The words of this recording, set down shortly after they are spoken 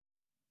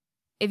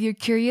If you're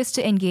curious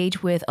to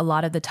engage with a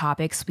lot of the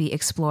topics we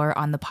explore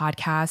on the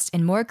podcast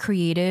in more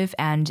creative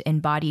and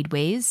embodied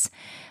ways,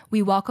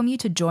 we welcome you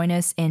to join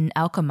us in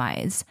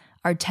Alchemize,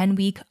 our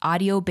 10-week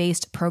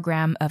audio-based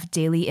program of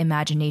daily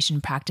imagination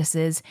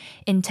practices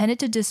intended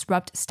to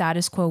disrupt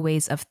status quo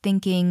ways of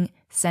thinking,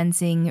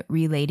 sensing,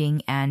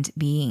 relating, and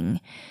being.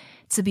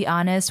 To be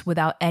honest,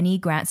 without any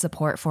grant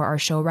support for our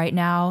show right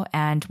now,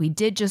 and we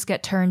did just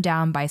get turned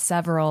down by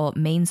several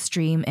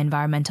mainstream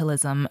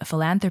environmentalism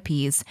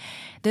philanthropies,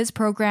 this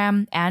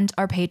program and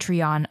our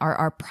Patreon are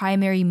our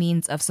primary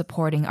means of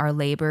supporting our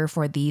labor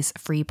for these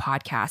free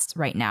podcasts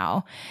right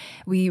now.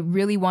 We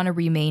really want to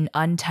remain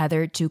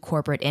untethered to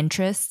corporate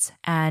interests,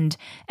 and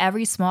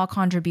every small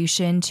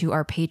contribution to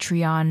our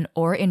Patreon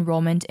or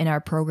enrollment in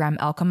our program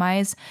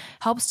Alchemize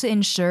helps to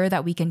ensure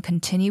that we can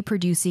continue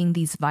producing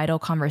these vital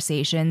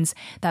conversations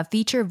that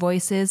feature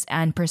voices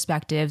and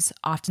perspectives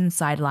often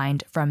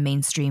sidelined from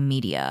mainstream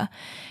media.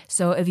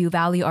 So if you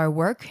value our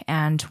work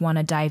and want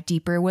to dive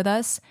deeper with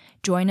us,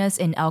 join us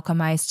in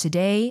Alchemize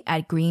today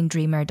at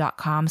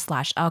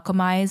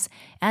greendreamer.com/alchemize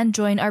and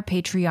join our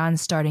Patreon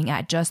starting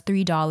at just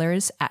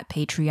 $3 at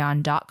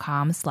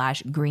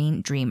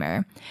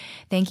patreon.com/greendreamer.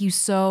 Thank you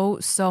so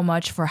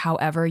much for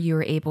however you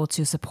were able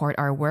to support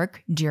our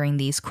work during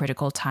these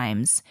critical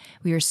times.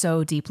 We are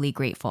so deeply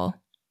grateful.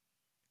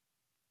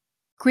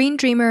 Green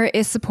Dreamer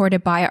is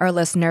supported by our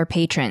listener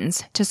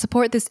patrons. To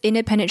support this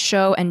independent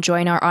show and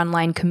join our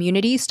online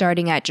community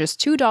starting at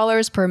just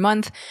 $2 per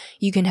month,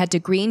 you can head to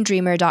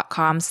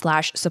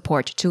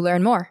greendreamer.com/support to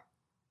learn more.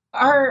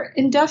 Our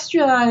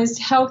industrialized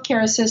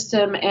healthcare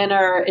system and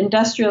our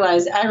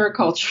industrialized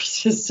agriculture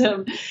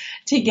system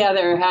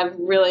together have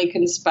really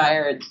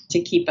conspired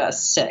to keep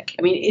us sick.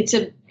 I mean, it's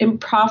an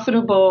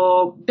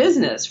unprofitable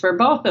business for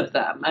both of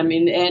them. I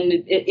mean, and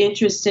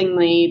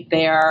interestingly,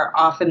 they are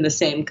often the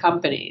same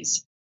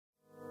companies.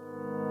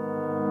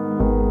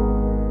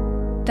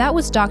 That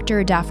was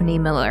Dr. Daphne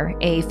Miller,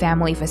 a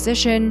family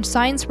physician,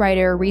 science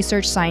writer,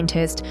 research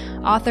scientist,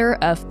 author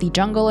of The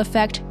Jungle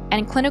Effect,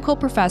 and clinical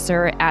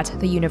professor at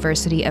the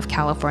University of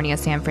California,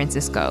 San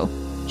Francisco.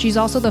 She's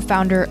also the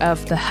founder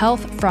of the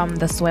Health from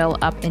the Soil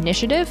Up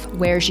initiative,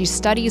 where she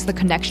studies the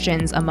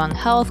connections among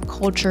health,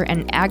 culture,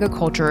 and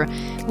agriculture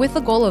with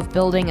the goal of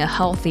building a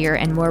healthier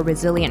and more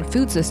resilient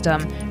food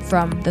system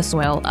from the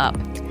soil up.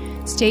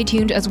 Stay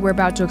tuned as we're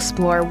about to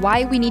explore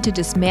why we need to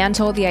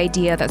dismantle the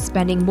idea that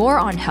spending more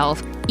on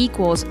health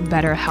equals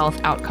better health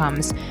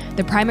outcomes.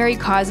 The primary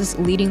causes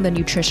leading the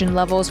nutrition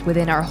levels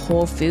within our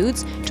whole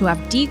foods to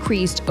have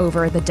decreased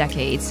over the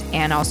decades,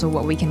 and also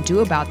what we can do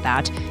about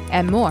that,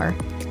 and more.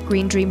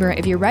 Green Dreamer,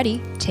 if you're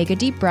ready, take a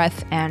deep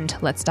breath and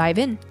let's dive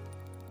in.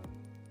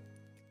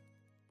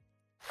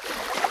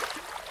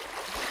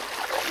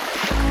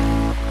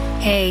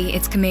 Hey,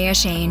 it's Kamea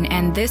Shane,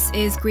 and this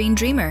is Green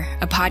Dreamer,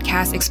 a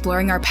podcast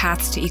exploring our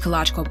paths to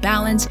ecological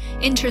balance,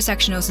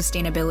 intersectional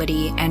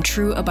sustainability, and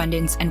true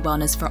abundance and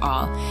wellness for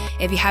all.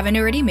 If you haven't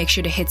already, make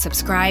sure to hit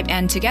subscribe,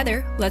 and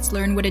together, let's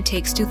learn what it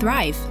takes to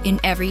thrive in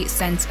every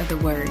sense of the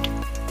word.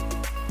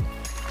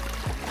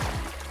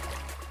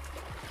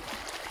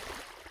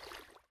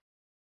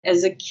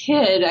 As a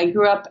kid, I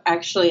grew up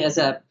actually as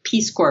a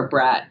Peace Corps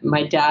brat.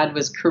 My dad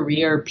was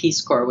career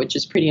Peace Corps, which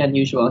is pretty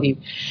unusual. He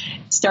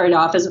started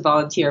off as a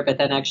volunteer, but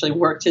then actually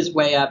worked his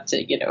way up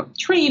to,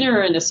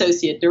 trainer and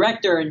associate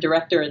director and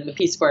director in the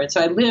Peace Corps. And so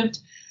I lived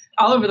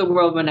all over the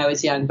world when I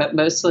was young, but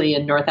mostly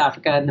in North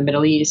Africa and the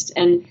Middle East.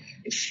 And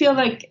I feel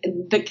like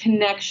the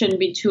connection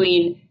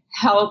between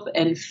health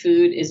and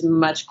food is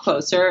much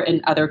closer in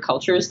other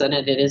cultures than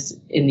it is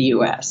in the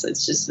U.S.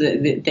 It's just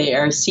that they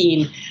are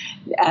seen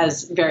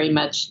as very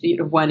much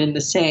one and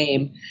the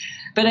same.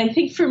 But I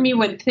think for me,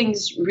 when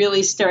things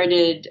really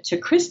started to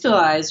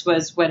crystallize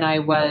was when I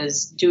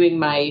was doing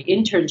my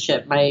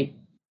internship, my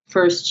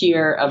first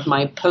year of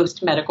my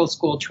post-medical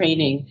school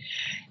training.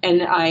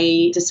 And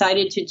I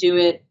decided to do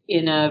it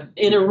in a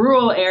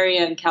rural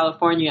area in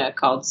California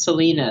called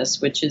Salinas,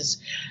 which is,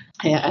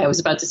 I was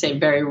about to say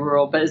very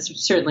rural, but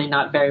it's certainly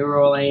not very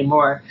rural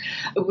anymore,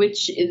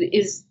 which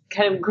is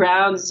kind of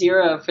ground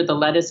zero for the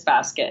lettuce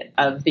basket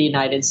of the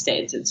United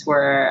States. It's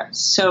where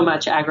so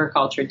much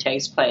agriculture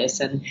takes place.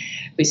 And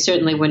we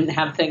certainly wouldn't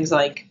have things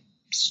like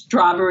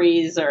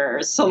strawberries or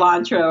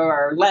cilantro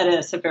or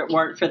lettuce if it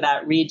weren't for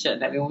that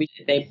region. I mean,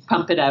 they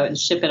pump it out and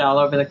ship it all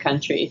over the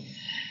country.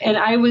 And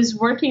I was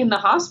working in the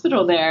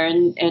hospital there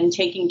and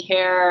taking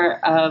care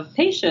of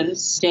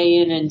patients day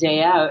in and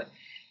day out.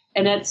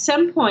 And at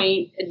some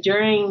point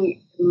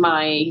during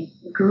my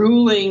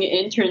grueling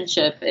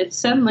internship, it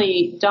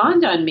suddenly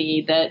dawned on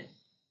me that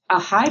a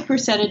high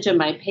percentage of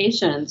my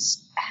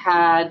patients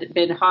had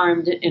been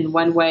harmed in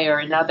one way or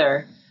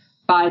another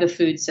by the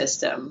food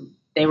system.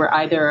 They were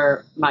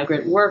either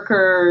migrant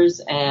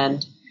workers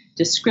and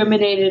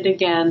discriminated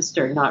against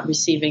or not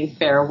receiving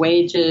fair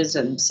wages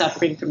and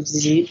suffering from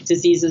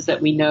diseases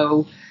that we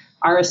know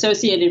are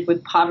associated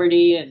with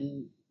poverty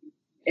and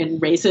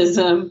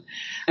racism,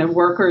 and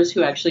workers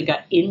who actually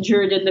got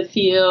injured in the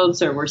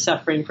fields or were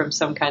suffering from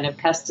some kind of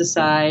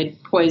pesticide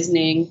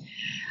poisoning.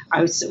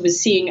 I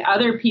was seeing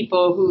other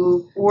people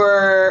who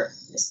were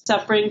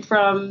suffering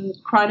from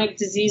chronic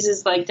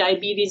diseases like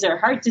diabetes or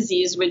heart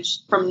disease, which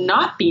from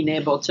not being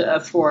able to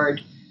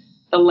afford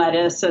the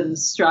lettuce and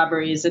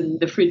strawberries and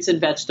the fruits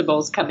and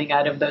vegetables coming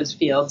out of those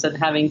fields and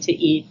having to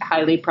eat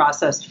highly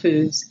processed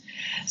foods.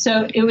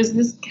 So it was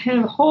this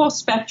kind of whole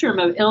spectrum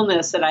of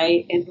illness that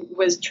I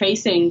was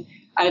tracing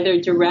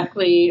either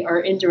directly or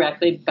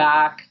indirectly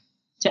back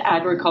to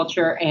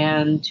agriculture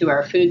and to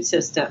our food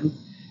system.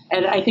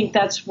 And I think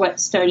that's what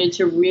started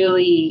to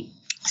really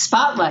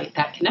spotlight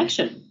that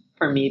connection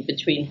for me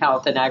between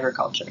health and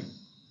agriculture.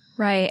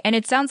 Right. And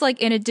it sounds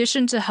like in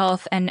addition to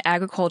health and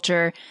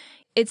agriculture,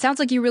 it sounds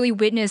like you really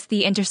witnessed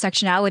the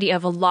intersectionality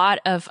of a lot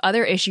of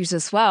other issues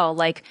as well,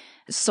 like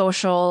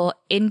social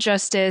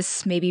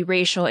injustice, maybe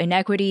racial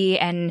inequity,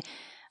 and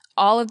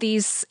all of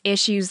these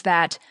issues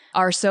that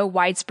are so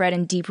widespread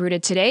and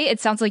deep-rooted today. It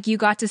sounds like you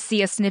got to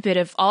see a snippet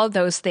of all of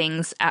those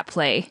things at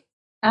play.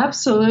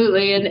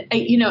 Absolutely. And,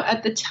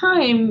 at the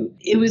time,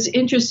 it was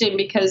interesting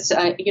because,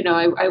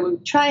 I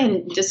would try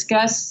and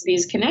discuss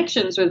these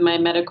connections with my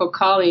medical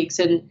colleagues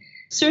and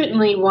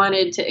certainly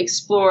wanted to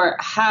explore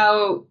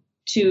how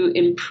to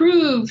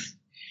improve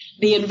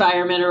the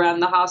environment around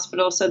the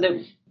hospital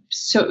so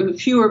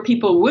fewer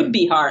people would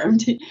be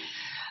harmed.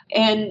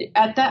 And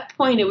at that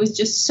point, it was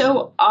just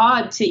so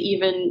odd to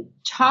even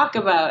talk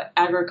about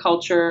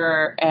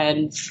agriculture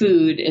and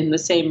food in the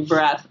same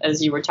breath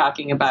as you were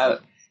talking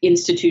about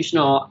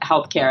institutional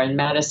healthcare and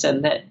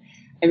medicine that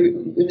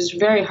it was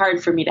very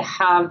hard for me to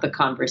have the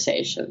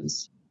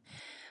conversations.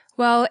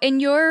 Well, in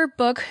your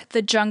book,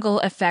 The Jungle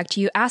Effect,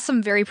 you asked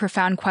some very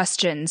profound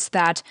questions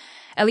that,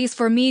 at least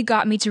for me,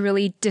 got me to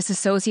really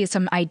disassociate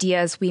some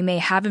ideas we may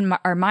have in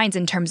our minds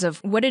in terms of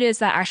what it is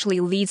that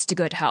actually leads to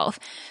good health.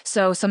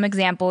 So some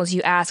examples,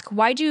 you ask,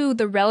 why do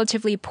the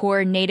relatively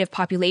poor native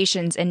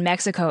populations in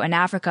Mexico and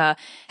Africa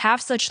have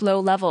such low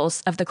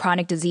levels of the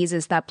chronic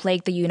diseases that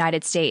plague the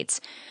United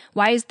States?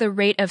 Why is the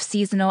rate of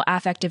seasonal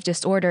affective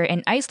disorder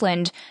in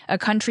Iceland, a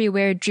country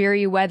where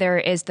dreary weather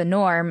is the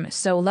norm,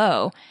 so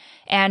low?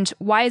 And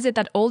why is it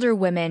that older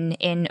women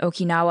in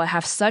Okinawa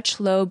have such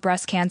low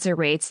breast cancer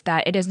rates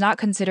that it is not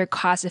considered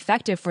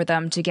cost-effective for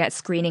them to get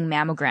screening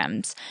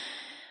mammograms?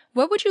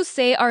 What would you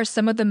say are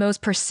some of the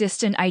most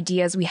persistent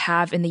ideas we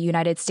have in the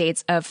United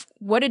States of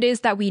what it is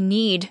that we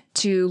need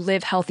to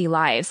live healthy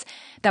lives,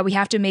 that we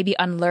have to maybe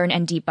unlearn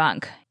and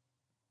debunk?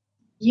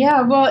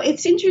 Yeah, well,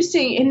 it's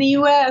interesting. In the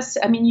U.S.,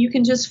 you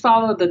can just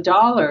follow the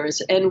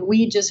dollars, and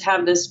we just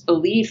have this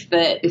belief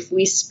that if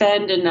we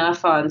spend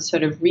enough on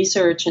sort of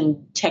research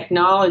and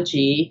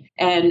technology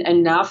and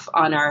enough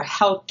on our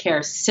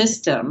healthcare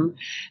system,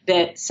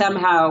 that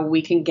somehow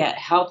we can get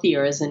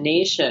healthier as a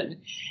nation.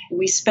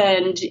 We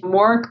spend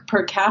more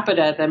per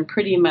capita than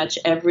pretty much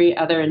every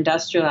other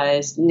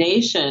industrialized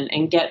nation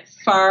and get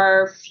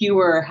far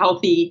fewer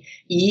healthy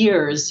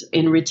years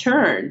in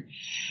return.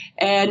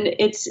 And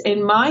it's,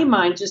 in my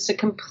mind, just a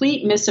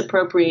complete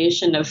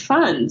misappropriation of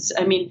funds.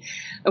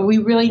 We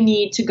really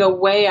need to go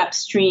way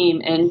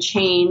upstream and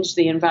change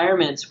the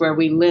environments where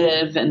we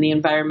live and the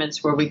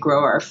environments where we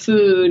grow our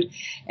food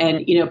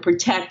and,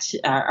 protect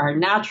our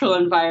natural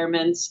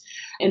environments.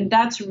 And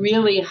that's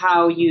really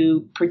how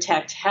you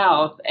protect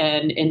health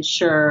and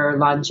ensure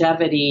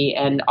longevity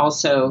and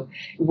also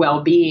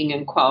well-being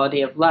and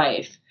quality of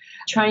life.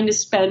 Trying to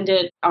spend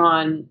it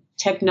on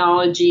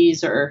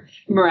technologies or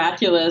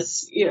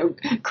miraculous,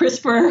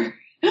 CRISPR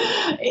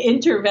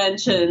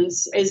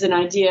interventions is an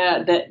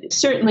idea that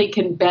certainly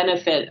can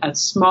benefit a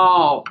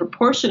small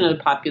proportion of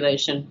the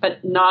population,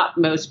 but not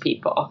most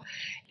people.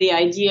 The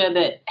idea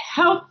that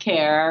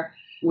healthcare,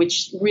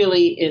 which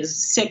really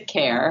is sick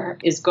care,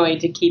 is going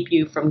to keep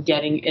you from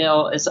getting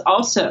ill is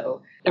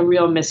also a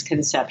real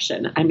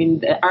misconception.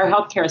 Our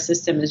healthcare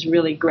system is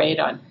really great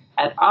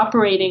at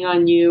operating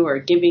on you or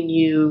giving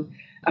you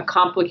a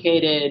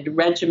complicated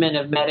regimen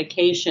of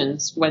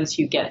medications once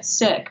you get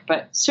sick,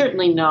 but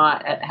certainly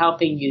not at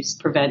helping you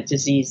prevent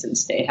disease and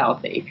stay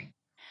healthy.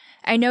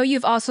 I know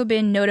you've also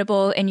been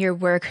notable in your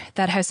work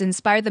that has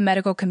inspired the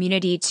medical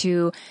community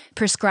to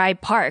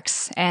prescribe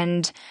parks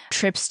and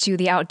trips to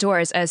the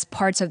outdoors as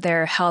parts of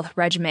their health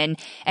regimen.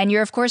 And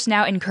you're, of course,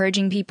 now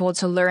encouraging people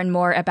to learn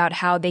more about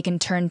how they can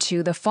turn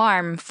to the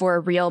farm for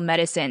real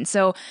medicine.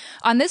 So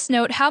on this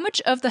note, how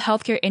much of the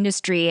healthcare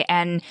industry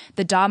and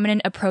the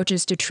dominant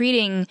approaches to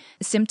treating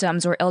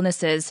symptoms or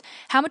illnesses,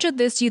 how much of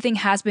this do you think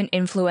has been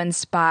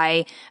influenced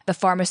by the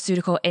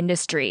pharmaceutical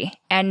industry?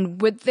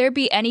 And would there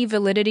be any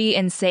validity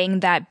in saying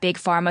that Big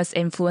Pharma's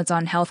influence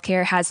on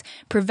healthcare has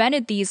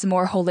prevented these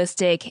more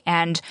holistic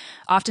and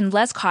often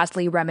less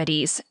costly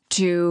remedies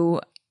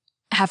to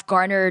have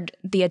garnered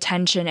the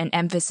attention and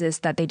emphasis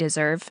that they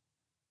deserve?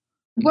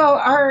 Well,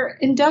 our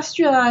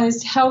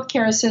industrialized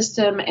healthcare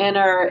system and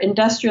our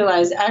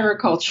industrialized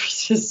agriculture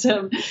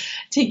system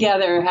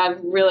together have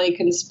really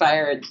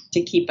conspired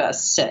to keep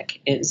us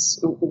sick, is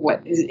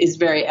what is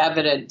very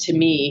evident to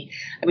me.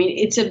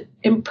 It's an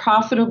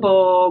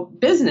unprofitable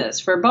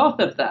business for both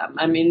of them.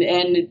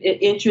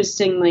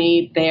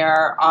 Interestingly, they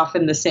are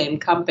often the same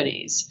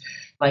companies.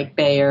 like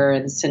Bayer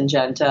and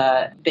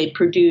Syngenta. They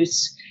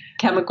produce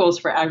chemicals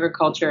for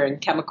agriculture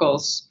and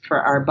chemicals for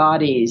our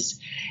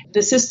bodies.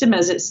 The system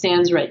as it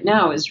stands right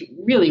now is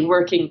really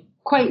working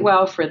quite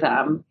well for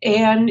them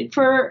and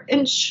for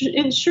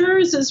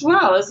insurers as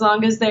well, as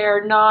long as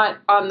they're not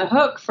on the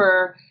hook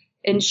for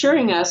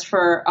insuring us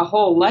for a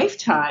whole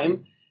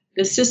lifetime.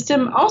 The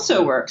system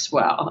also works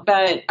well.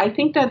 But I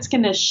think that's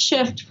going to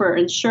shift for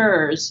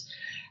insurers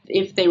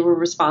if they were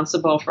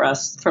responsible for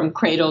us from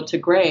cradle to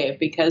grave,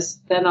 because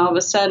then all of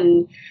a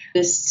sudden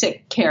this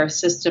sick care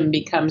system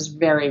becomes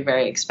very,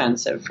 very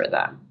expensive for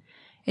them.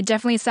 It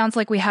definitely sounds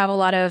like we have a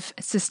lot of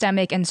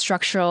systemic and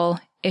structural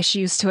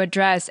issues to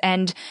address.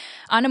 And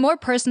on a more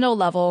personal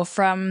level,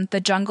 from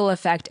the Jungle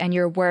Effect and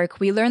your work,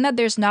 we learned that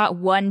there's not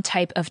one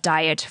type of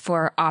diet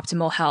for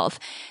optimal health.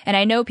 And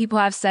I know people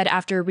have said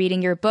after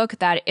reading your book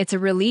that it's a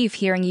relief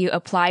hearing you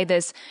apply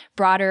this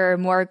broader,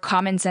 more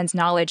common sense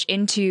knowledge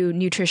into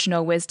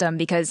nutritional wisdom,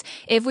 because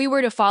if we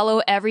were to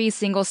follow every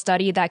single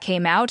study that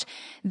came out,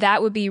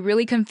 that would be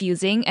really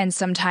confusing. And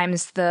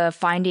sometimes the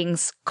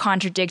findings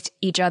contradict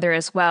each other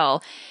as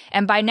well.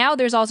 And by now,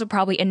 there's also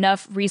probably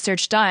enough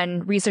research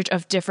done, research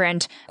of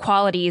different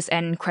qualities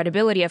and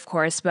credibility, of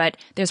course, but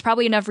there's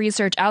probably enough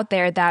research out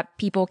there that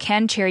people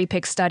can cherry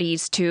pick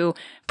studies to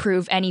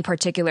prove any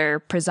particular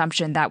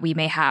presumption that we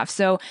may have.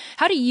 So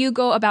how do you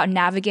go about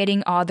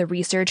navigating all the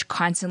research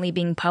constantly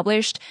being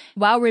published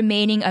while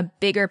remaining a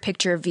bigger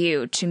picture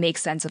view to make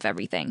sense of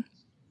everything?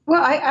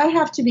 Well, I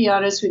have to be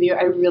honest with you,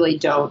 I really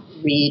don't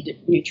read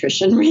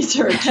nutrition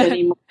research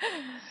anymore.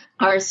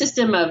 Our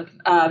system of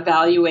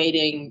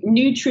evaluating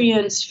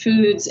nutrients,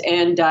 foods,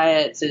 and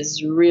diets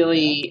is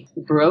really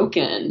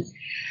broken.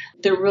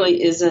 There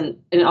really isn't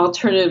an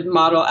alternative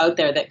model out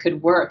there that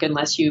could work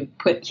unless you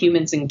put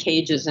humans in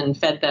cages and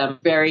fed them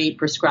very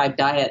prescribed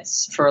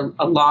diets for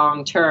a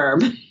long term,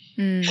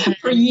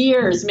 for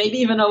years, maybe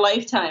even a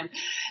lifetime.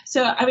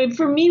 So, I mean,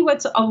 for me,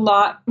 what's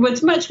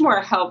much more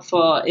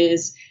helpful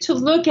is to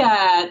look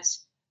at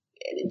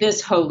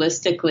this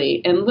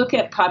holistically and look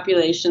at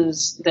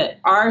populations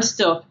that are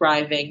still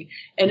thriving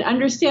and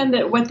understand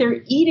that what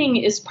they're eating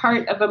is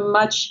part of a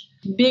much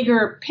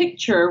bigger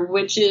picture,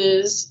 which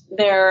is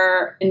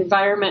their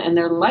environment and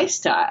their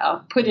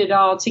lifestyle. Put it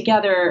all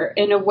together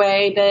in a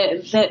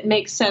way that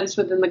makes sense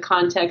within the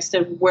context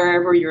of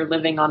wherever you're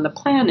living on the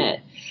planet.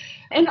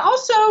 And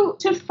also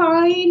to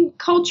find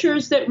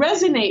cultures that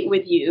resonate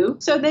with you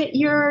so that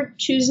you're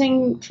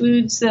choosing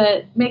foods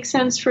that make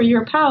sense for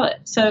your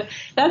palate. So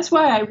that's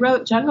why I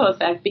wrote Jungle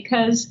Effect,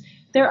 because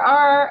there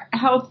are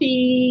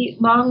healthy,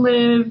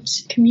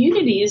 long-lived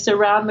communities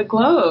around the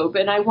globe,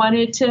 and I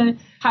wanted to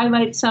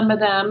highlight some of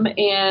them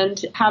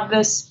and have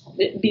this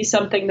be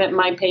something that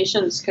my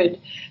patients could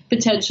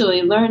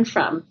potentially learn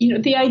from.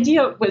 The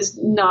idea was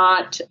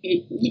not,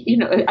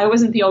 I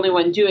wasn't the only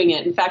one doing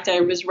it. In fact,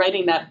 I was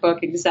writing that book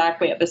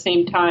exactly at the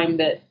same time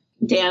that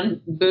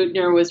Dan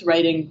Buettner was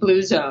writing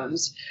Blue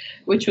Zones,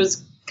 which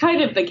was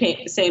kind of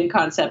the same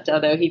concept,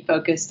 although he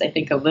focused, I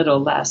think, a little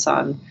less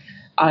on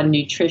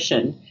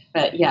nutrition.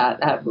 But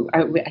yeah,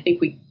 I think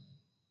we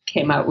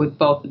came out with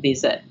both of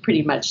these at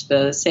pretty much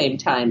the same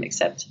time,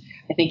 except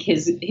I think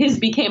his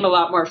became a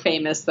lot more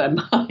famous than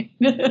mine.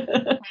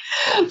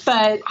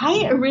 But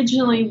I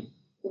originally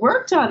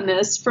worked on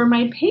this for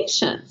my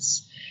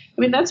patients.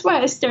 I mean, that's why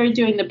I started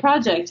doing the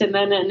project, and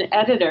then an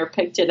editor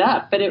picked it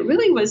up. But it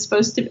really was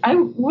supposed to, I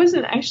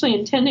wasn't actually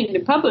intending to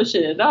publish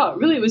it at all. It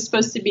really was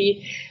supposed to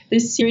be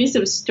this series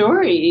of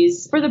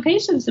stories for the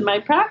patients in my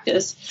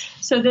practice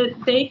so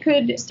that they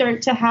could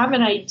start to have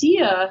an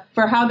idea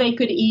for how they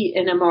could eat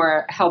in a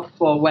more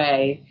healthful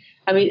way.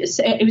 I mean,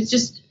 it was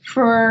just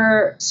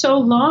for so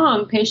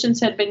long,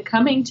 patients had been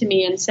coming to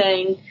me and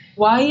saying,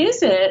 why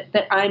is it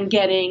that I'm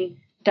getting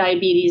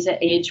diabetes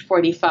at age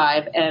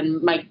 45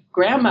 and my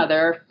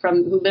grandmother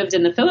who lived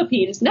in the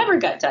Philippines never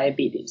got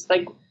diabetes?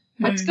 Like,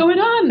 what's going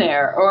on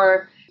there?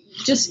 Or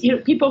just,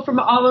 people from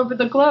all over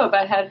the globe.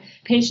 I had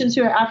patients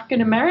who are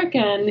African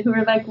American who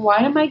are like, why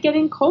am I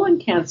getting colon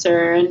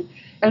cancer? And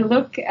I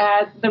look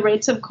at the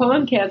rates of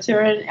colon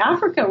cancer in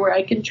Africa where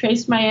I can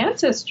trace my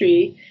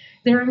ancestry.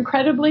 They're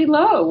incredibly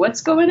low.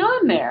 What's going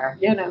on there?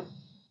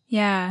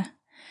 Yeah.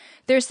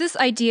 There's this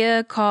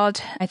idea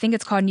I think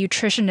it's called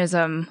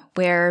nutritionism,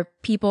 where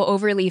people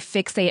overly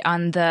fixate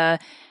on the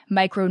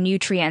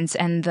micronutrients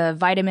and the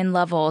vitamin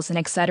levels and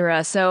et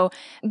cetera. So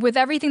with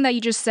everything that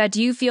you just said,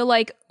 do you feel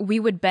like we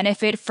would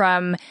benefit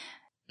from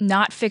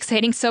not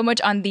fixating so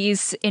much on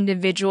these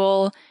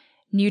individual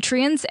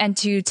nutrients and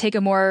to take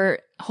a more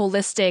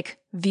holistic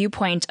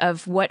viewpoint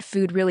of what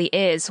food really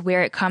is,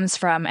 where it comes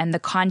from, and the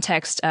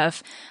context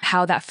of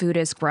how that food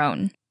is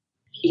grown?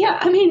 Yeah,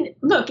 I mean,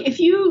 look, if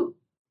you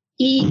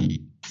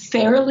eat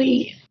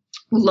fairly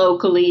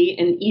locally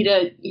and eat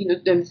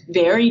a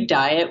varied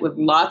diet with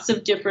lots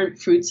of different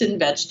fruits and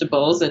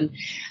vegetables, and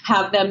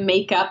have them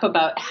make up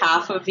about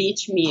half of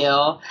each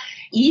meal.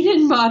 Eat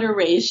in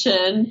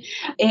moderation,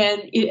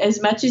 and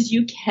as much as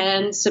you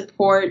can,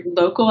 support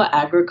local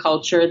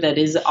agriculture that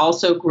is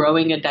also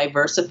growing a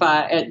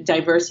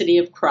diversity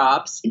of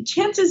crops.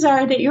 Chances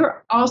are that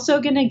you're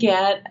also going to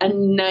get a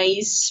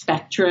nice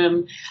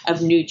spectrum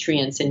of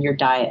nutrients in your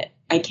diet.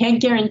 I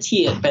can't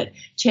guarantee it, but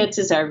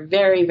chances are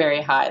very,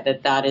 very high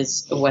that that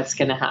is what's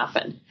going to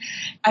happen.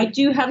 I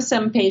do have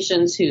some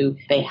patients who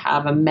they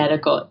have a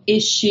medical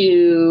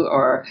issue,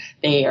 or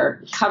they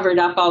are covered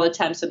up all the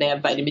time, so they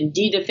have vitamin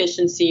D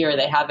deficiency, or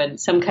they have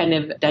some kind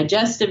of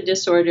digestive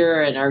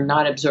disorder and are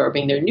not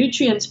absorbing their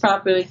nutrients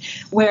properly,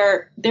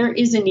 where there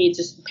is a need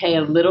to pay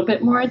a little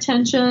bit more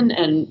attention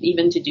and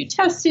even to do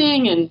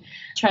testing and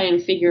try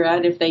and figure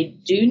out if they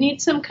do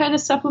need some kind of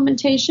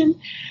supplementation.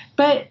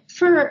 But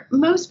for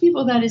most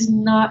people, that is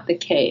not the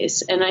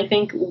case. And I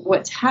think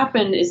what's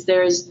happened is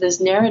there's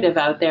this narrative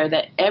out there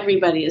that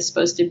everybody is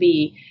supposed to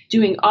be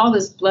doing all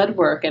this blood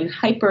work and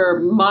hyper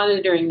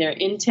monitoring their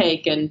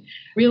intake and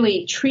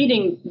really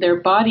treating their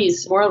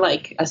bodies more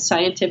like a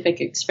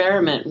scientific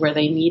experiment where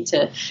they need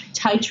to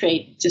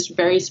titrate just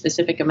very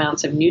specific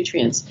amounts of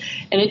nutrients.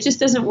 And it just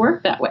doesn't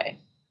work that way.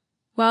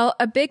 Well,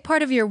 a big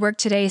part of your work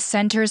today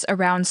centers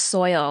around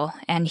soil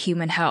and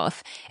human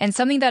health. And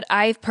something that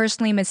I've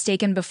personally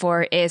mistaken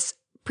before is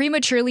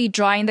prematurely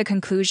drawing the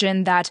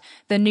conclusion that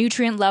the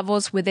nutrient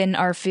levels within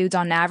our foods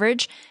on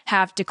average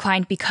have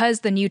declined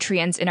because the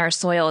nutrients in our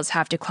soils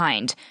have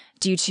declined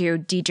due to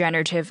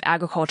degenerative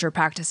agriculture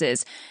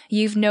practices.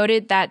 You've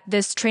noted that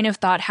this train of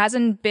thought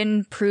hasn't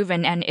been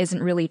proven and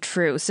isn't really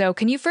true. So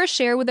can you first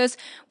share with us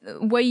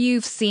what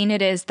you've seen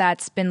it is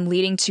that's been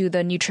leading to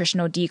the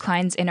nutritional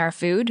declines in our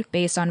food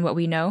based on what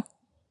we know?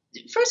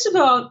 First of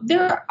all,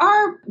 there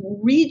are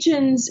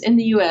regions in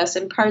the U.S.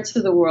 and parts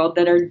of the world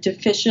that are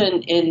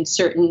deficient in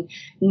certain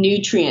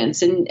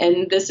nutrients. And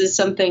this is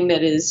something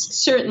that has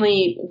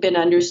certainly been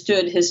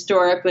understood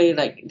historically.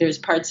 Like there's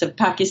parts of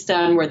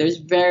Pakistan where there's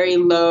very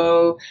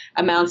low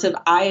amounts of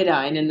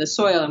iodine in the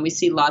soil. And we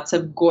see lots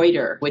of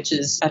goiter, which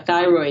is a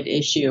thyroid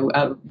issue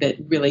that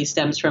really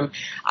stems from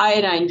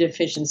iodine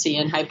deficiency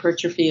and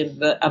hypertrophy of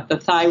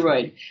the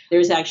thyroid.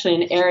 There's actually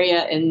an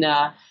area in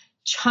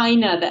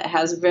China that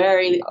has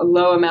very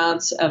low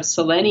amounts of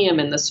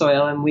selenium in the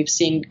soil, and we've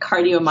seen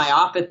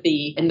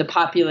cardiomyopathy in the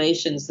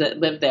populations that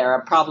live there,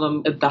 a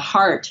problem of the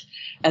heart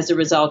as a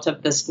result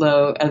of these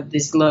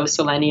low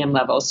selenium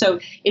levels. So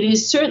it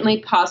is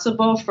certainly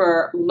possible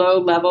for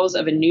low levels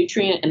of a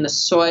nutrient in the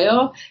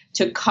soil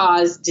to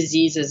cause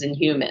diseases in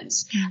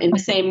humans, in the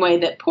same way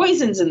that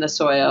poisons in the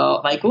soil,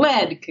 like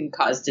lead, can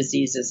cause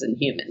diseases in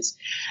humans.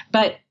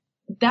 But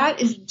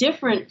that is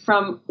different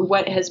from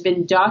what has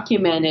been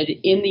documented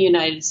in the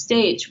United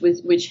States,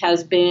 which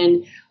has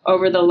been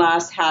over the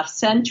last half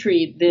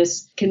century,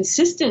 this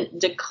consistent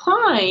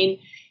decline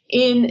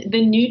in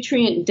the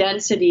nutrient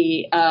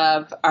density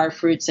of our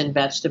fruits and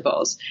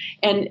vegetables.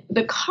 And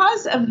the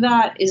cause of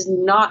that is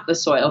not the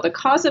soil. The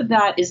cause of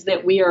that is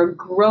that we are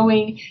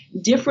growing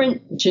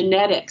different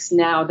genetics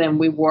now than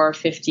we were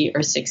 50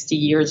 or 60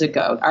 years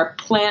ago. Our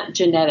plant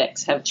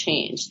genetics have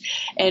changed.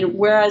 And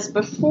whereas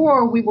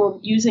before we were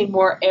using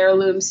more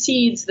heirloom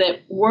seeds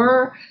that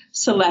were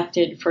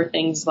selected for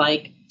things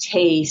like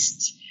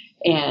taste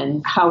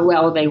and how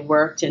well they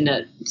worked in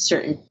a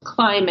certain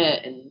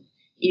climate and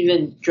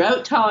even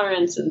drought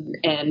tolerance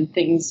and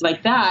things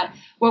like that.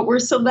 What we're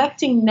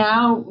selecting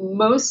now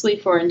mostly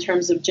for in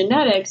terms of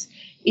genetics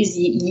is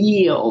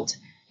yield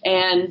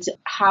and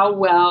how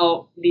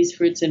well these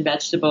fruits and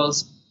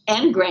vegetables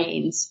and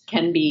grains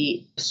can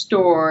be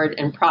stored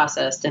and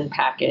processed and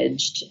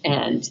packaged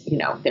and,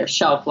 their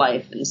shelf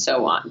life and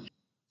so on.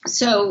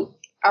 So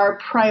our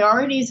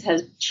priorities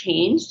have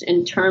changed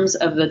in terms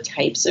of the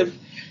types of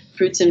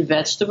fruits and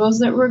vegetables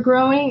that we're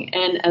growing.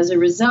 And as a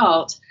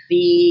result,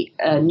 the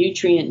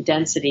nutrient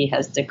density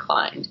has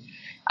declined.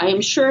 I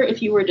am sure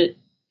if you were to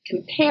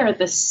compare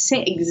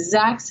the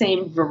exact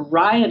same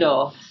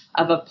varietal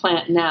of a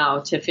plant now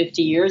to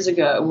 50 years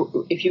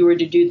ago, if you were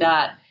to do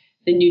that,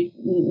 the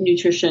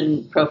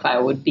nutrition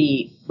profile would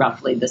be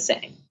roughly the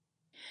same.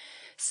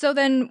 So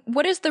then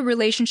what is the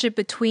relationship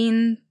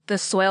between the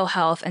soil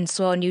health and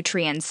soil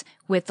nutrients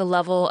with the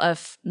level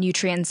of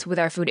nutrients with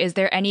our food? Is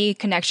there any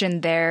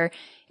connection there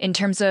in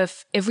terms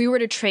of if we were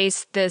to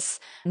trace this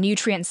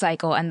nutrient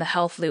cycle and the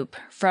health loop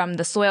from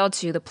the soil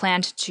to the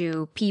plant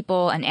to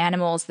people and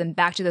animals, then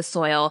back to the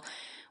soil,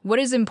 what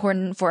is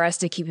important for us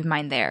to keep in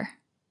mind there?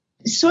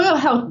 Soil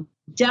health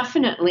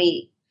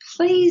definitely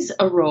plays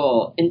a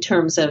role in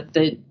terms of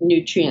the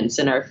nutrients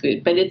in our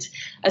food, but it's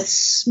a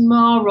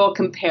small role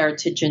compared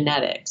to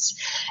genetics.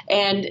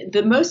 And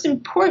the most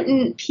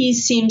important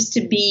piece seems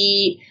to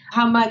be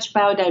how much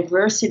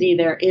biodiversity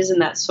there is in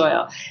that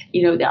soil.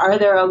 Are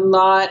there a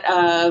lot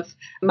of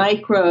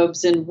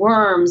microbes and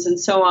worms and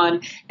so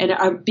on,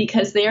 and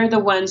because they are the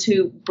ones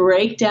who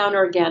break down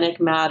organic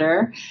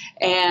matter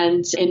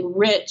and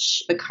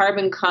enrich the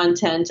carbon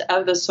content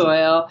of the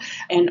soil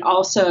and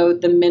also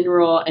the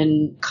mineral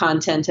and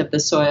content of the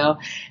soil.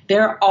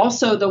 They're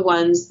also the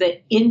ones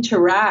that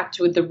interact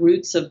with the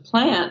roots of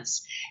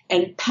plants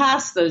and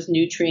pass those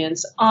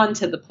nutrients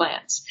onto the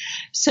plants.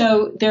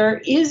 So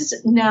there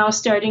is now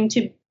starting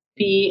to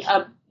be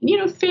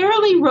a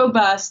fairly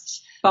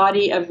robust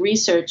body of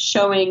research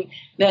showing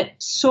that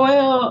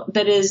soil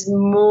that is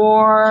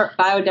more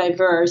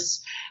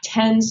biodiverse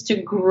tends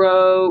to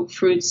grow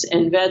fruits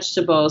and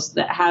vegetables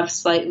that have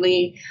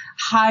slightly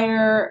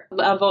higher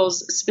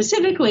levels,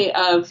 specifically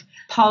of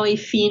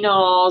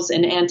polyphenols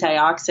and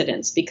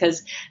antioxidants,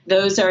 because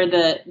those are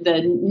the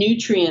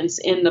nutrients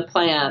in the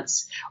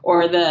plants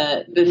or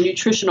the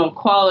nutritional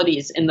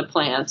qualities in the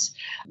plants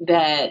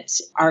that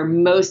are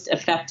most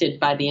affected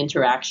by the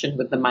interaction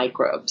with the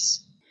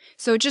microbes.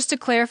 So just to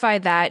clarify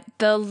that,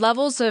 the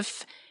levels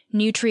of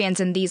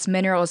nutrients and these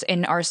minerals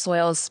in our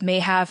soils may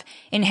have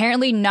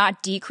inherently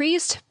not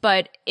decreased,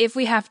 but if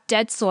we have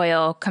dead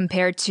soil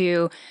compared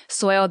to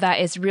soil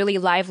that is really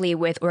lively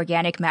with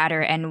organic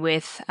matter and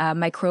with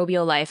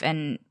microbial life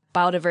and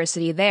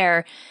biodiversity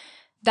there,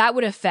 that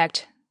would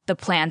affect the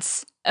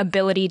plant's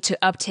ability to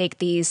uptake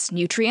these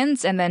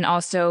nutrients and then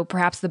also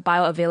perhaps the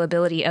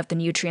bioavailability of the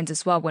nutrients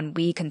as well when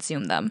we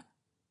consume them.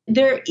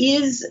 There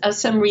is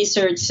some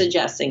research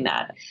suggesting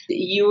that.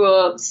 You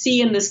will see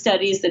in the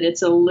studies that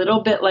it's a little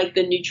bit like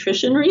the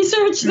nutrition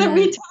research that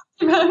we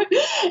talked about,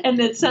 and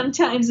that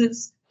sometimes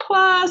it's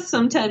plus,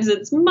 sometimes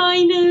it's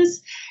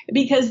minus,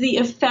 because the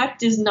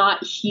effect is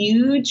not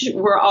huge.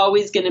 We're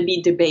always going to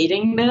be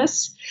debating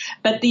this,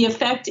 but the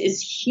effect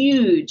is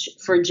huge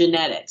for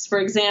genetics. For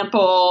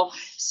example,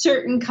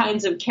 certain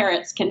kinds of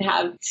carrots can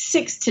have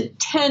 6 to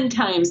 10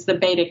 times the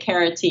beta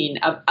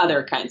carotene of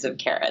other kinds of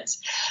carrots,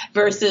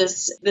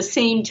 versus the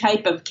same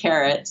type of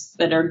carrots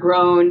that are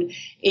grown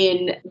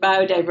in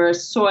biodiverse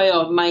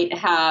soil might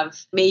have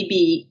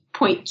maybe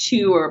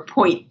 0.2 or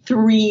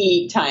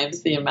 0.3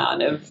 times the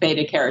amount of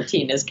beta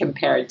carotene as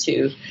compared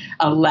to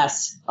a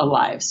less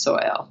alive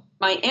soil.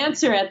 My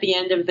answer at the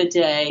end of the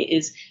day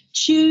is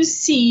choose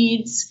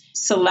seeds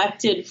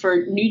selected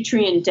for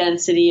nutrient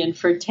density and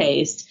for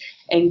taste,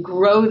 and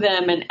grow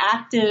them in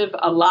active,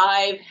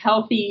 alive,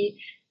 healthy,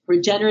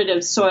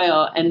 regenerative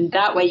soil. And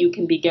that way you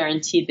can be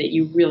guaranteed that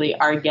you really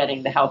are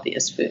getting the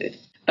healthiest food.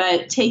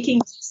 But taking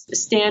the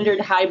standard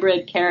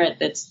hybrid carrot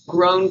that's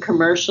grown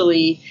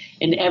commercially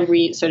in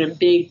every sort of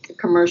big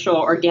commercial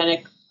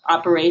organic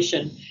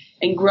operation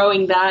and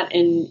growing that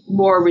in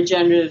more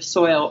regenerative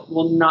soil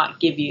will not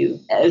give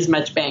you as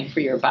much bang for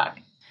your buck.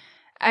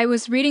 I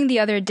was reading the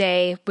other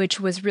day, which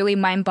was really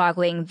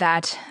mind-boggling,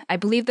 that I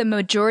believe the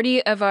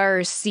majority of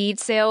our seed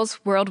sales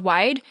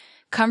worldwide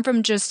come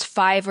from just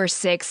 5 or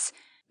 6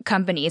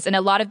 companies. And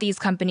a lot of these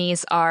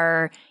companies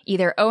are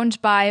either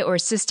owned by or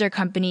sister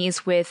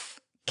companies with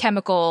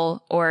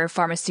chemical or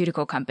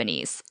pharmaceutical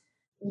companies.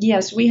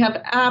 Yes, we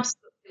have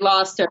absolutely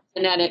lost our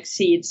genetic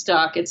seed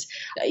stock. It's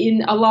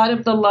in a lot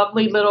of the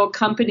lovely little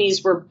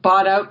companies were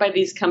bought out by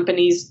these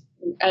companies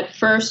at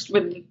first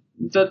with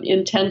the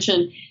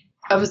intention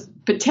of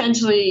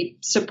potentially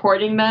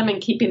supporting them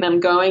and keeping them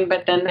going,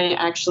 but then they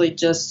actually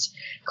just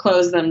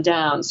close them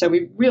down. So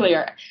we really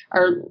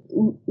are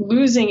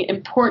losing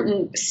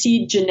important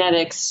seed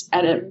genetics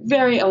at a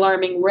very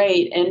alarming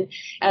rate. And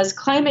as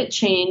climate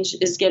change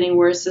is getting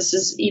worse, this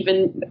is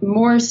even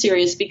more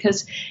serious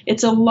because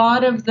it's a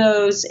lot of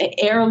those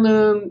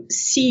heirloom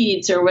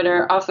seeds, or what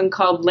are often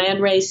called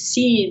landrace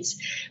seeds,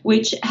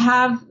 which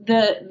have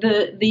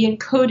the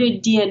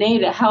encoded DNA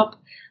to help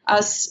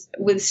us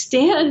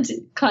withstand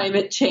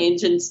climate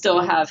change and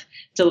still have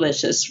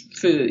delicious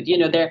food. You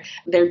know,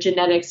 their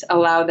genetics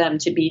allow them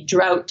to be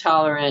drought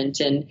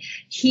tolerant and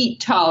heat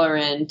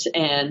tolerant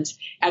and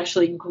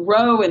actually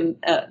grow in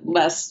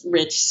less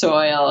rich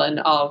soil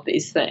and all of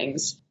these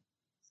things.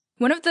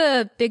 One of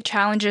the big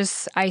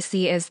challenges I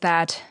see is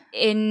that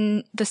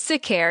in the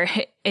sick care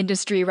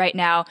industry right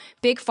now,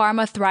 big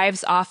pharma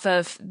thrives off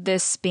of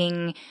this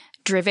being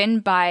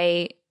driven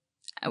by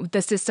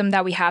the system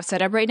that we have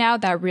set up right now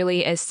that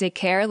really is sick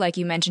care, like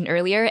you mentioned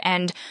earlier.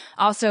 And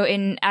also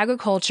in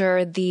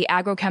agriculture, the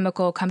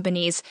agrochemical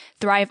companies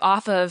thrive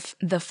off of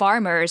the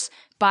farmers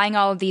buying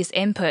all of these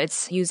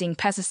inputs using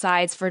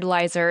pesticides,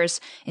 fertilizers,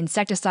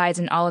 insecticides,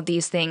 and all of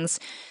these things.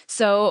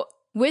 So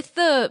with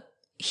the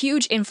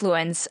huge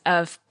influence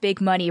of big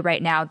money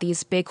right now,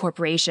 these big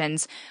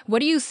corporations, what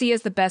do you see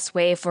as the best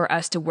way for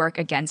us to work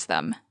against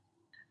them?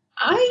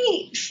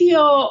 I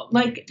feel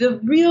like the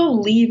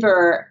real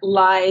lever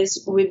lies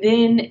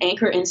within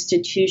anchor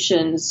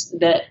institutions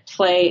that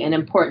play an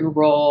important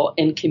role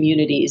in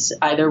communities,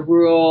 either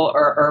rural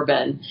or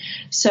urban.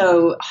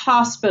 So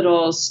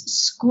hospitals,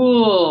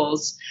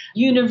 schools,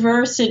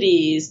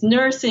 universities,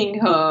 nursing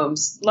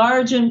homes,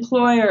 large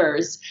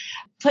employers,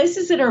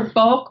 places that are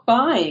bulk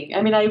buying.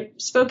 I mean, I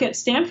spoke at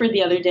Stanford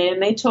the other day,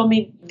 and they told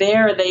me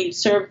there they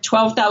serve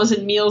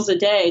 12,000 meals a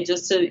day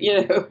just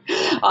to,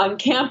 on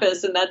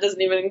campus, and that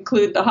doesn't even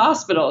include the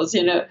hospitals,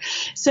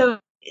 So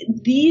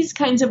these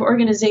kinds of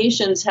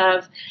organizations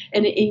have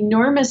an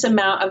enormous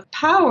amount of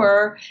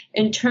power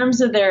in terms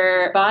of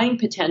their buying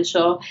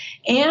potential,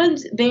 and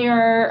they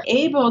are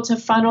able to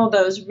funnel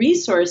those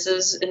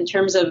resources in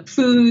terms of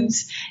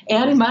foods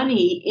and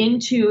money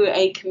into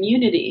a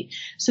community.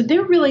 So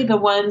they're really the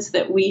ones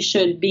that we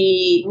should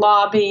be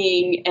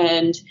lobbying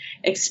and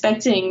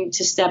expecting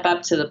to step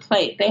up to the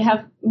plate. They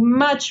have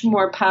much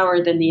more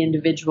power than the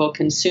individual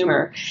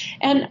consumer.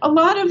 And a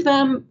lot of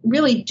them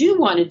really do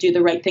want to do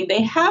the right thing.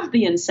 They have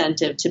the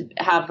incentive to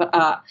have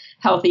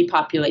healthy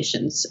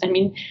populations. I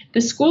mean,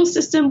 the school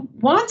system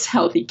wants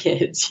healthy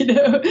kids,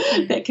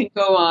 that can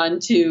go on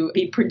to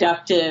be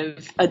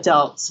productive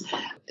adults.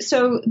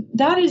 So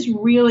that is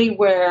really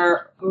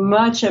where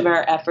much of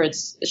our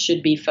efforts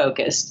should be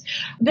focused.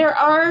 There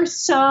are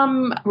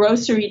some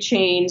grocery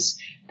chains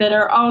that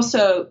are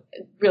also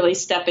really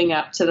stepping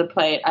up to the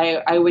plate.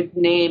 I would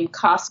name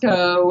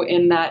Costco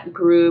in that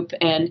group,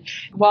 and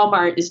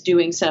Walmart is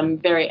doing some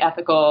very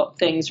ethical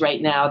things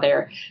right now.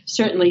 They're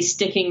certainly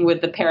sticking with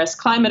the Paris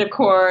Climate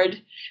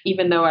Accord,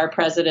 even though our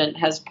president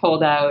has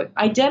pulled out.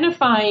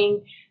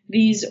 Identifying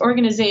these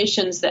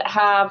organizations that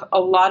have a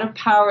lot of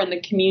power in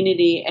the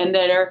community and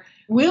that are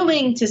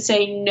willing to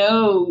say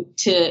no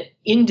to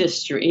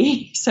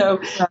industry.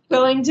 So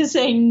willing to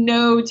say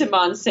no to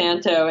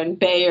Monsanto and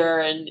Bayer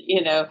and,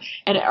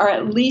 or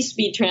at least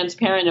be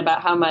transparent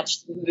about how much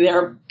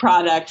their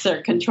products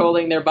are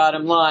controlling their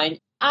bottom line.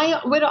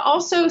 I would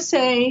also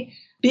say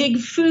Big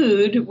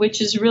Food, which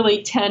is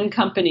really 10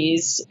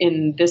 companies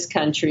in this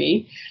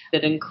country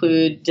that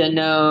include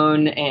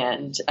Danone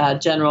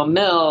and General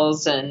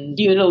Mills and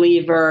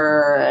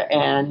Unilever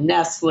and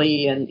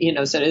Nestle, and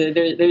so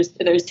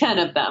there's 10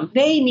 of them.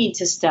 They need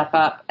to step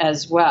up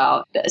as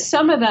well.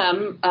 Some of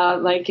them,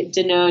 like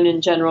Danone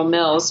and General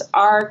Mills,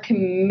 are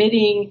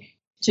committing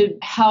to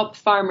help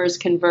farmers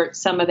convert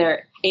some of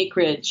their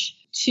acreage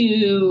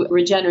to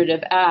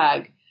regenerative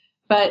ag,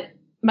 but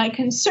my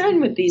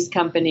concern with these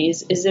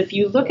companies is if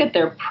you look at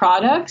their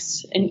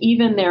products and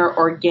even their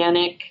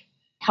organic,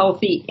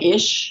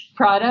 healthy-ish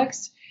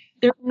products,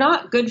 they're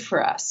not good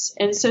for us.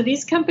 And so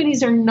these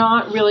companies are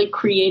not really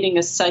creating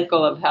a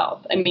cycle of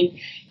health. I mean,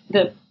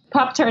 the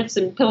Pop-Tarts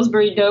and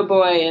Pillsbury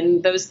Doughboy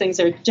and those things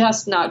are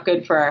just not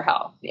good for our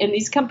health. And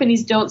these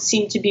companies don't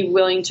seem to be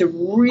willing to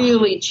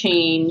really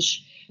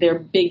change their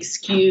big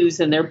SKUs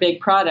and their big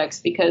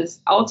products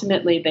because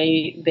ultimately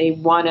they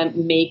want to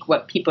make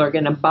what people are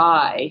going to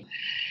buy.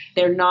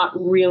 They're not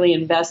really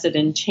invested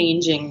in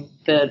changing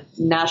the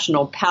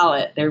national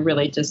palate. They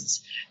really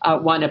just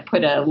want to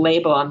put a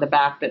label on the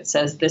back that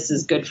says this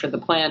is good for the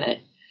planet.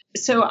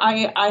 So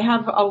I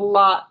have a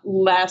lot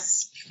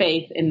less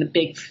faith in the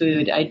big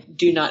food. I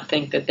do not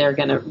think that they're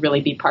going to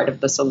really be part of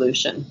the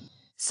solution.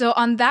 So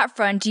on that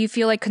front, do you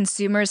feel like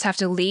consumers have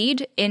to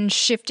lead in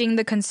shifting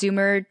the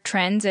consumer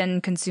trends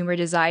and consumer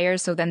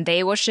desires so then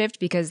they will shift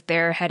because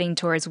they're heading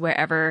towards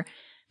wherever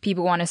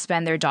people want to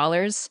spend their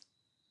dollars?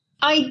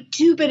 I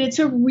do, but it's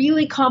a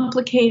really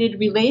complicated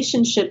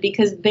relationship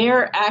because they've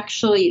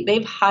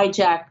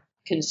hijacked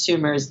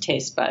consumers'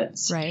 taste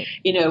buds, right?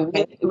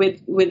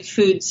 With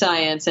food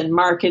science and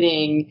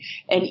marketing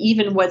and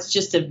even what's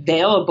just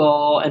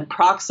available and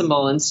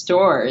proximal in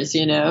stores,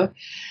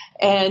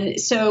 And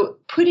so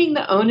putting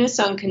the onus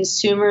on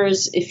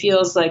consumers, it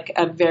feels like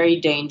a very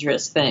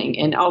dangerous thing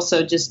and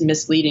also just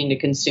misleading to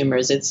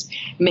consumers. It's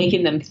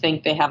making them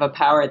think they have a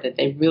power that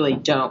they really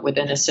don't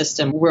within a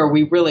system where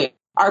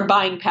our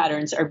buying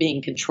patterns are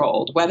being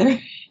controlled, whether we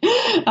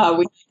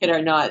like it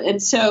or not.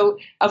 And so,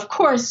 of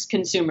course,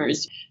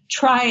 consumers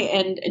try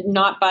and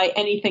not buy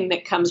anything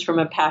that comes from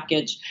a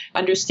package.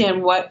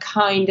 Understand what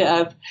kind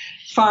of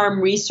farm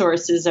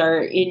resources are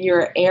in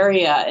your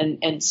area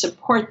and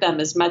support them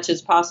as much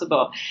as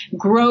possible.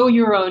 Grow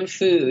your own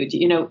food,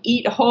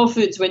 eat whole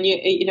foods when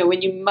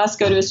you must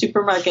go to a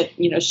supermarket,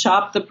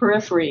 shop the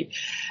periphery.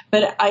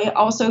 But I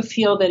also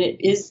feel that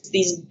it is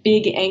these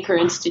big anchor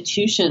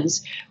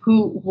institutions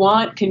who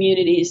want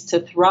communities to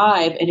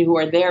thrive and who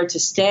are there to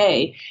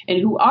stay and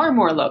who are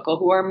more local,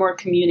 who are more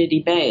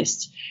community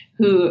based,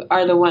 who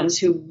are the ones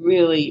who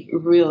really,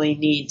 really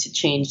need to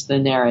change the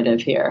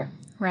narrative here.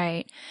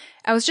 Right.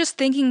 I was just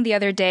thinking the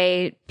other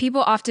day,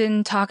 people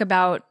often talk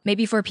about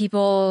maybe for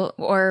people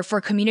or for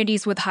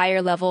communities with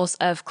higher levels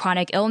of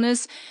chronic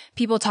illness,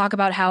 people talk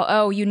about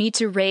how, you need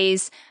to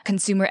raise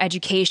consumer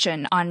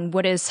education on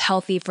what is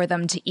healthy for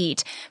them to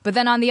eat. But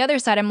then on the other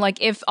side, I'm like,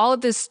 if all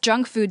of this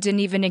junk food didn't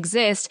even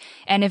exist,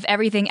 and if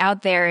everything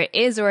out there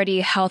is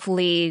already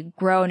healthily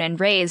grown and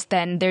raised,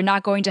 then they're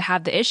not going to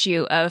have the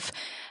issue of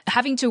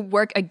having to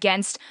work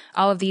against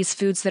all of these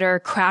foods that are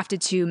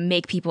crafted to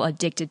make people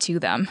addicted to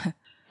them.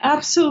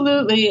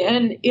 Absolutely.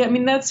 And I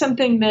mean, that's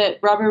something that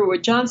Robert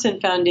Wood Johnson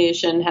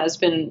Foundation has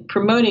been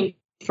promoting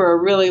for a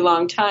really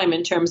long time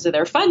in terms of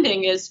their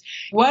funding is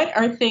what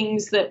are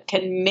things that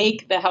can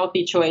make the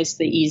healthy choice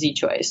the easy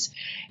choice.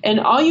 And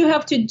all you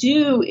have to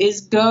do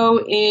is go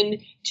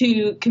in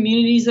to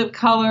communities of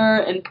color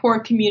and poor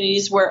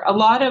communities where a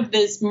lot of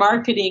this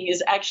marketing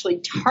is actually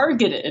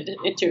targeted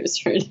to a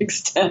certain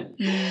extent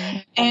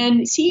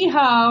and see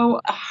how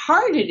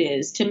hard it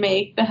is to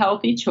make the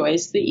healthy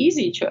choice the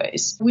easy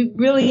choice. We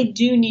really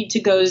do need to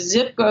go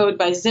zip code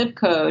by zip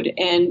code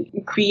and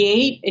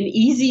create an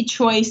easy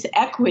choice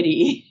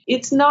equity.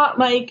 It's not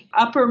like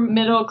upper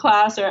middle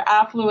class or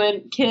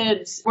affluent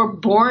kids were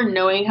born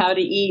knowing how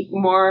to eat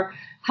more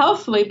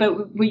healthfully,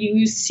 but when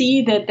you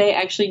see that they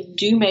actually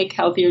do make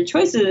healthier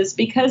choices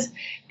because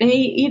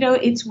they,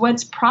 it's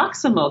what's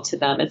proximal to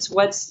them. It's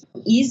what's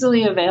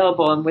easily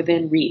available and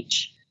within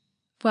reach.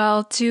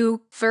 Well,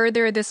 to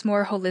further this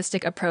more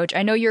holistic approach,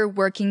 I know you're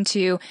working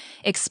to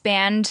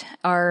expand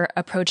our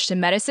approach to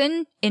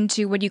medicine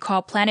into what you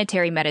call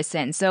planetary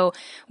medicine. So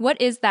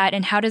what is that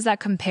and how does that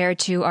compare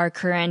to our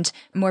current,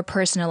 more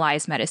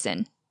personalized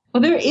medicine?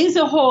 Well, there is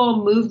a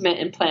whole movement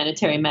in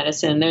planetary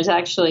medicine. There's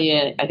actually,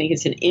 I think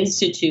it's an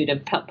institute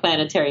of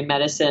planetary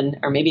medicine,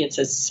 or maybe it's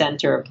a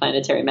center of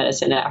planetary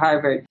medicine at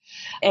Harvard.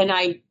 And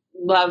I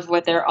love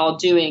what they're all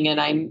doing, and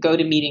I go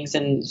to meetings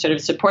and sort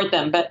of support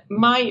them. But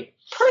my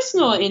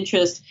personal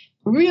interest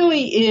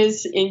really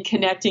is in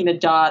connecting the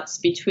dots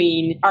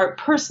between our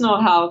personal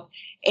health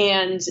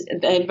and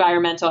the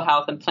environmental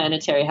health and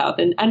planetary health,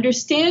 and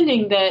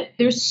understanding that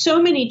there's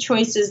so many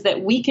choices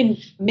that we can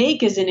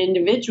make as an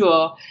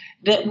individual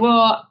that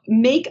will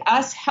make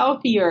us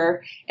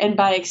healthier and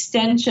by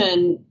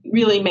extension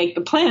really make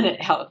the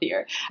planet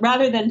healthier.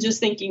 Rather than just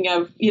thinking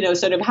of,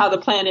 sort of how the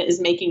planet is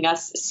making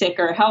us sick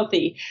or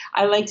healthy,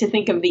 I like to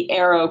think of the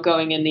arrow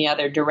going in the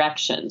other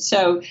direction.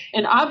 So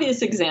an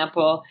obvious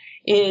example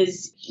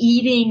is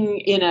eating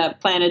in a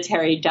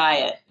planetary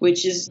diet,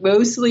 which is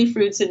mostly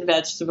fruits and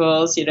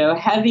vegetables,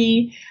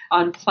 heavy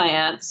on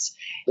plants,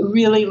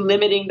 really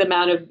limiting the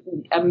amount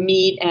of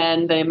meat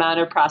and the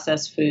amount of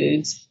processed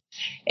foods,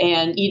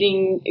 and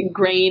eating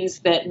grains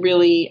that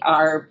really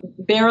are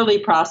barely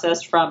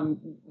processed from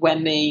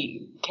when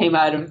they came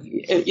out of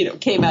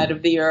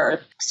the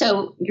earth.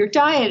 So your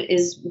diet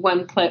is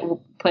one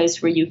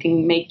place where you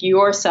can make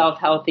yourself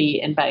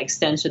healthy and by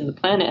extension the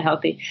planet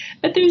healthy.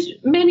 But there's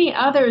many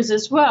others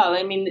as well.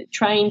 I mean,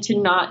 trying to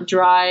not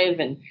drive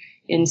and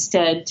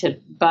instead to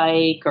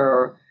bike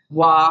or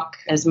walk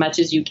as much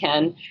as you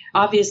can.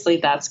 Obviously,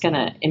 that's going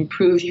to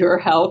improve your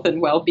health and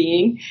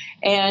well-being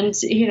and,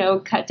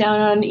 cut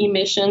down on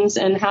emissions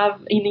and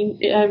have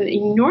an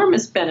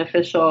enormous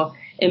beneficial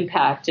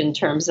impact in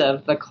terms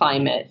of the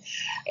climate.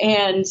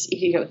 And,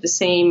 the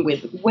same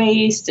with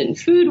waste and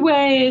food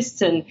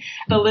waste, and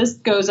the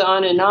list goes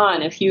on and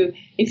on. If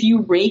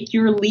you rake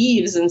your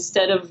leaves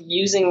instead of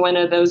using one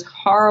of those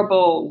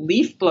horrible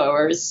leaf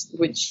blowers,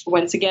 which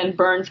once again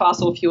burn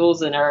fossil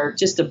fuels and are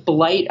just a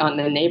blight on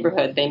the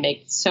neighborhood, they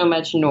make so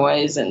much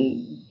noise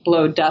and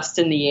blow dust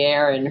in the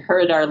air and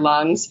hurt our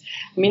lungs.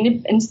 I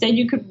mean, instead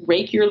you could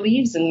rake your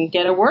leaves and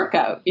get a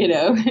workout,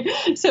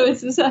 So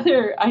it's this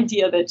other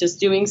idea that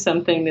just doing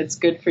something that's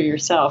good for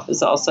yourself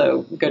is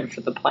also good for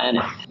the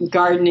planet.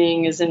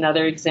 Gardening is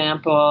another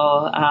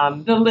example.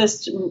 The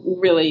list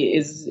really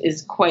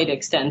is quite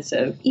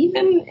extensive.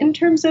 Even in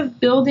terms of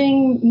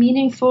building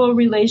meaningful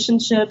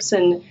relationships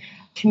and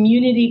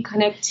community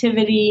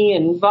connectivity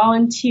and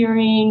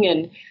volunteering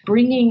and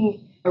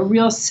bringing a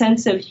real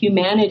sense of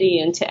humanity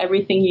into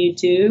everything you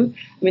do.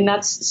 I mean,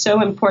 that's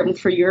so important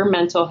for your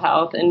mental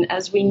health. And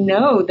as we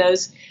know,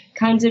 those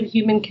kinds of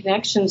human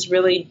connections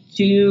really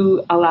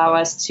do allow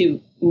us to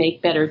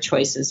make better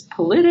choices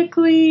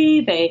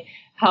politically. They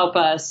help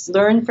us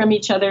learn from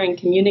each other and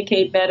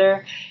communicate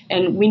better.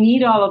 And we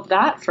need all of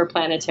that for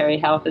planetary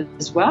health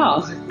as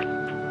well.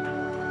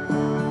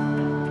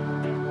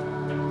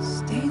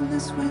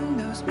 Stainless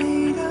windows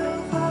made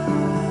of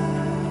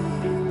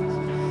ice,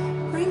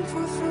 bring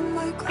forth from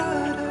my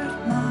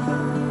cluttered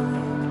mind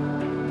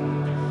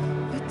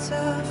bits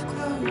of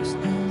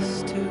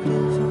closeness to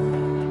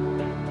divine.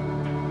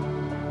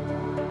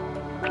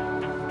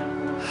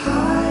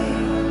 High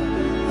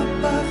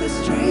above the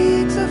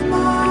streets of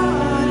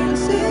modern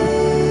sin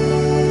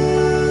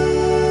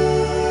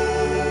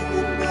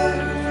and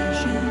blurred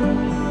vision,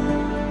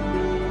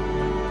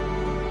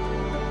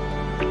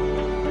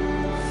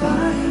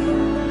 find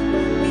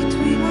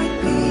between white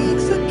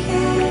peaks the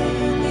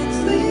canyons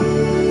leak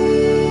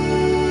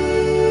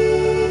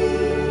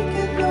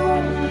and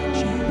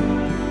origin.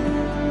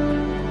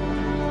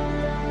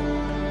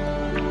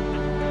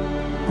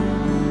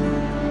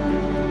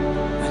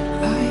 And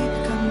I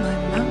become my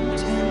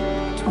mountain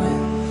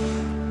twin.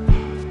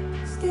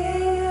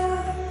 Stay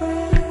out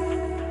breath,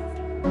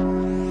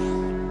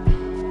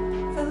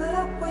 fill it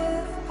up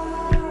with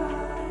light.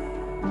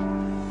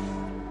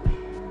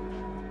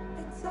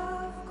 It's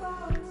of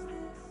closeness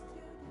to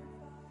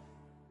divine.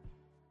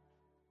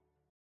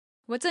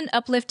 What's an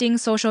uplifting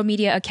social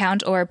media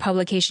account or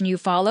publication you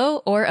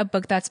follow, or a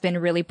book that's been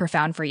really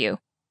profound for you?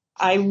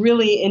 I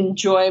really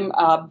enjoy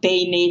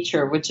Bay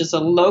Nature, which is a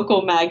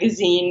local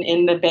magazine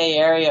in the Bay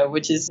Area,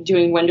 which is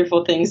doing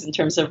wonderful things in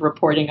terms of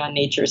reporting on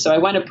nature. So I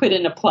want to put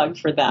in a plug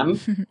for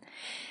them.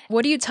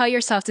 What do you tell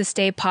yourself to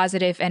stay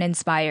positive and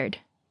inspired?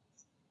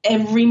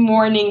 Every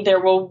morning there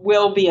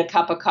will be a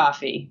cup of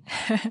coffee.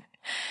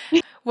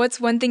 What's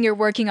one thing you're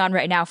working on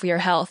right now for your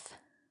health?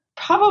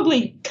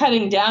 Probably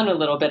cutting down a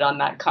little bit on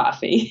that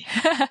coffee.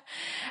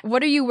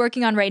 What are you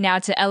working on right now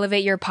to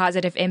elevate your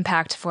positive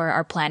impact for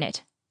our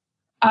planet?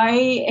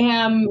 I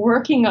am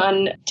working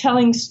on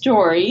telling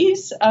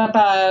stories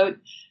about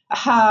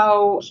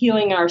how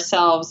healing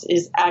ourselves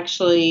is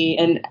actually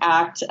an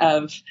act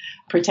of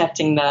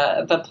protecting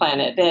the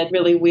planet, that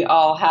really we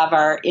all have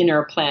our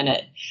inner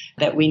planet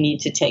that we need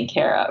to take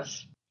care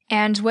of.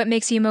 And what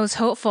makes you most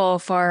hopeful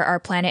for our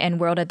planet and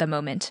world at the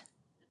moment?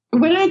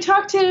 When I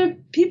talk to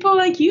people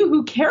like you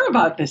who care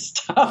about this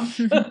stuff.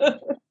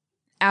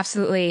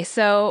 Absolutely.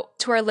 So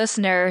to our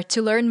listener,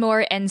 to learn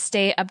more and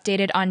stay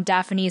updated on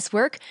Daphne's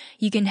work,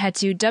 you can head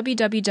to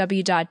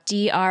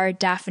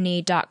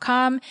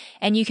www.drdaphne.com,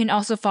 and you can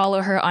also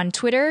follow her on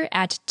Twitter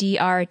at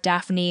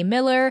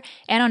 @drdaphnemiller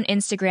and on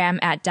Instagram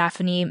at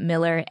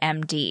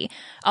 @DaphneMillerMD.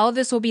 All of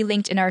this will be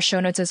linked in our show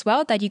notes as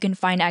well that you can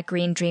find at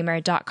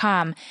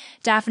greendreamer.com.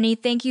 Daphne,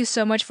 thank you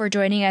so much for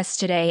joining us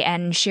today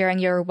and sharing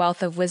your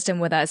wealth of wisdom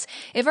with us.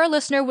 If our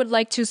listener would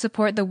like to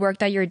support the work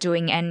that you're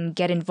doing and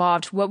get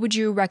involved, what would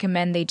you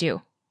recommend they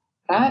do?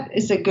 That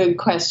is a good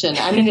question.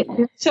 I mean,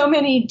 there's so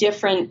many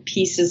different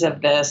pieces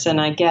of this, and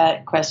I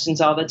get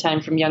questions all the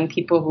time from young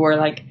people who are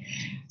like,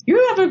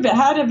 you have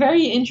had a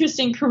very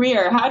interesting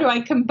career. How do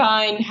I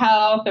combine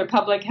health or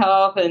public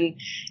health and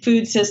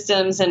food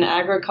systems and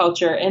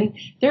agriculture? And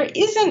there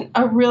isn't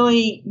a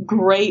really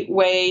great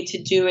way to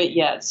do it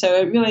yet. So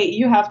it really,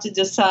 you have to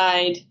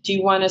decide, do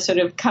you want to sort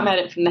of come at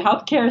it from the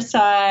healthcare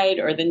side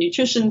or the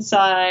nutrition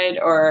side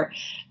or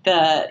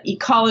the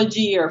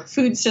ecology or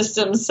food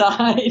system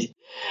side?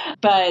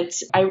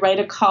 But I write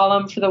a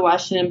column for the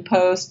Washington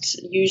Post,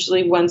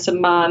 usually once a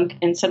month,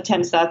 and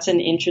sometimes that's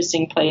an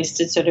interesting place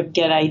to sort of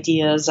get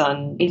ideas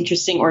on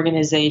interesting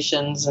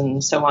organizations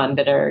and so on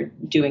that are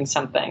doing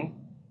something.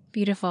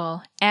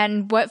 Beautiful.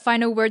 And what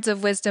final words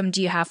of wisdom do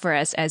you have for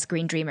us as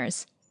green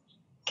dreamers?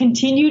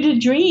 Continue to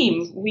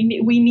dream.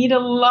 We need a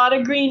lot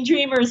of green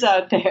dreamers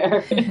out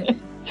there. The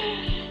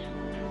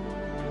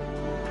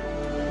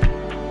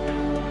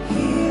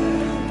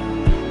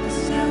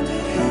sound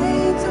it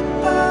hangs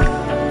above.